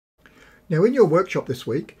Now in your workshop this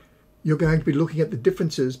week, you're going to be looking at the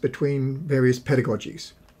differences between various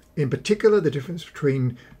pedagogies. In particular, the difference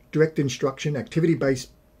between direct instruction, activity-based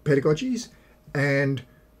pedagogies and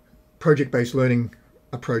project-based learning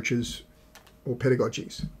approaches or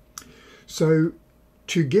pedagogies. So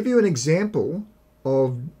to give you an example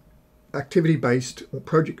of activity-based or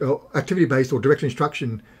direct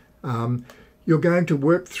instruction, you're going to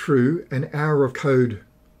work through an Hour of Code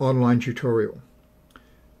online tutorial.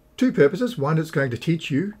 Two purposes. One, it's going to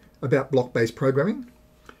teach you about block-based programming,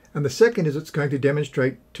 and the second is it's going to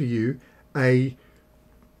demonstrate to you a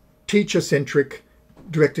teacher-centric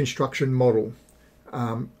direct instruction model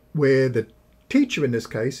where the teacher in this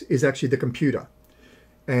case is actually the computer,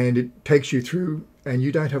 and it takes you through, and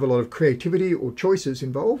you don't have a lot of creativity or choices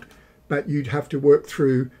involved, but you'd have to work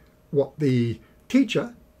through what the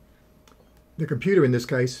teacher, the computer in this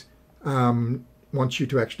case, wants you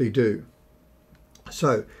to actually do.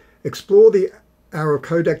 So explore the Hour of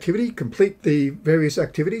Code activity, complete the various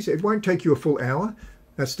activities. It won't take you a full hour.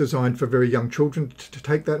 That's designed for very young children to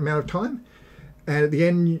take that amount of time. And at the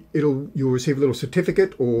end, you'll receive a little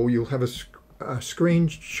certificate, or you'll have a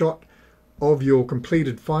screenshot of your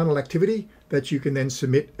completed final activity that you can then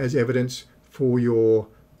submit as evidence for your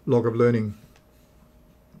log of learning.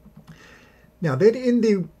 Now then, in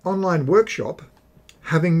the online workshop,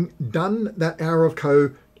 having done that Hour of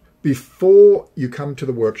Code before you come to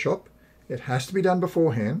the workshop, it has to be done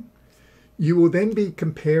beforehand, you will then be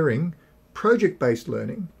comparing project-based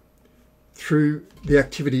learning through the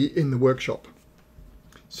activity in the workshop.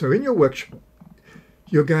 So in your workshop,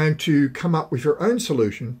 you're going to come up with your own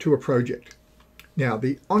solution to a project. Now,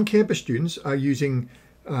 the on-campus students are using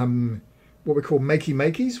what we call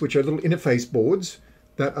Makey-Makeys, which are little interface boards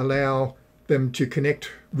that allow them to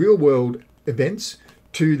connect real-world events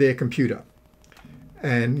to their computer.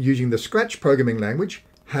 And using the Scratch programming language,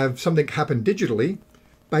 have something happen digitally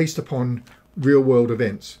based upon real-world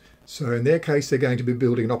events. So in their case, they're going to be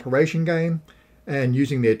building an operation game, and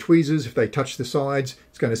using their tweezers, if they touch the sides,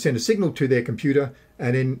 it's going to send a signal to their computer,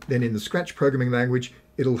 and then in the Scratch programming language,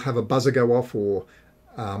 it'll have a buzzer go off, or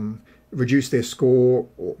reduce their score,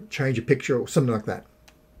 or change a picture, or something like that.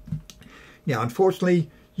 Now, unfortunately,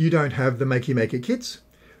 you don't have the Makey-Maker kits,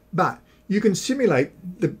 but you can simulate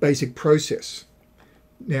the basic process.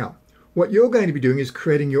 Now, what you're going to be doing is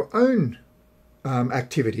creating your own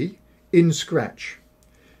activity in Scratch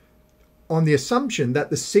on the assumption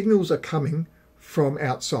that the signals are coming from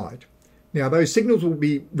outside. Now, those signals will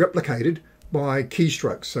be replicated by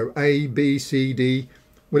keystrokes. So A, B, C, D,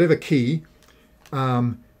 whatever key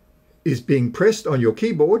is being pressed on your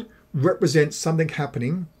keyboard represents something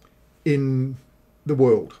happening in the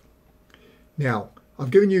world. Now,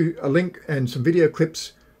 I've given you a link and some video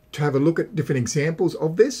clips to have a look at different examples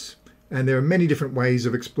of this. And there are many different ways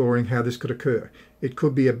of exploring how this could occur. It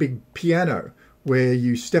could be a big piano where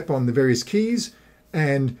you step on the various keys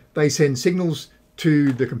and they send signals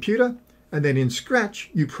to the computer, and then in Scratch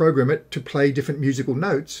you program it to play different musical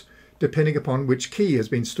notes depending upon which key has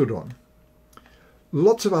been stood on.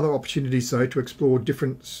 Lots of other opportunities though to explore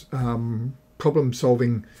different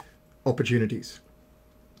problem-solving opportunities.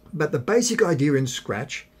 But the basic idea in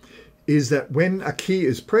Scratch is that when a key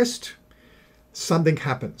is pressed, something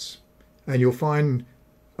happens. And you'll find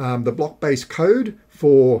the block-based code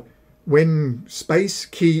for when space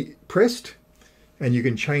key pressed, and you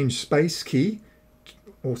can change space key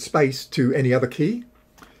or space to any other key.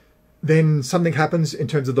 Then something happens in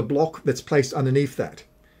terms of the block that's placed underneath that.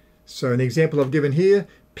 So in the example I've given here,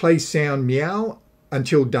 play sound meow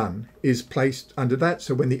until done is placed under that.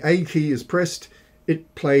 So when the A key is pressed,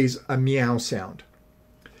 it plays a meow sound.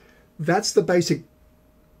 That's the basic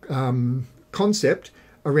concept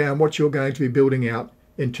around what you're going to be building out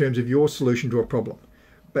in terms of your solution to a problem.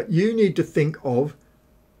 But you need to think of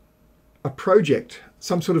a project,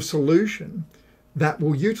 some sort of solution that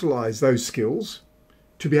will utilize those skills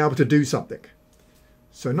to be able to do something.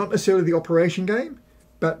 So not necessarily the operation game,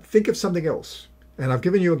 but think of something else. And I've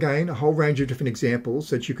given you again a whole range of different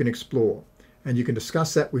examples that you can explore. And you can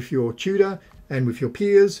discuss that with your tutor and with your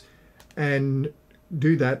peers and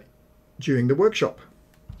do that during the workshop.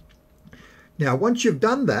 Now, once you've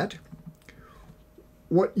done that,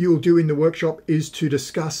 what you'll do in the workshop is to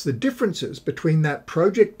discuss the differences between that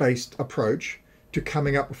project-based approach to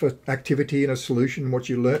coming up with an activity and a solution, what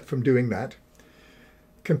you learnt from doing that,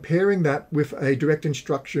 comparing that with a direct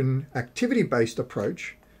instruction activity-based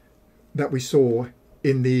approach that we saw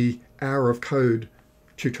in the Hour of Code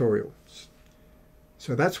tutorials.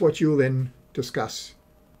 So that's what you'll then discuss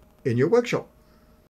in your workshop.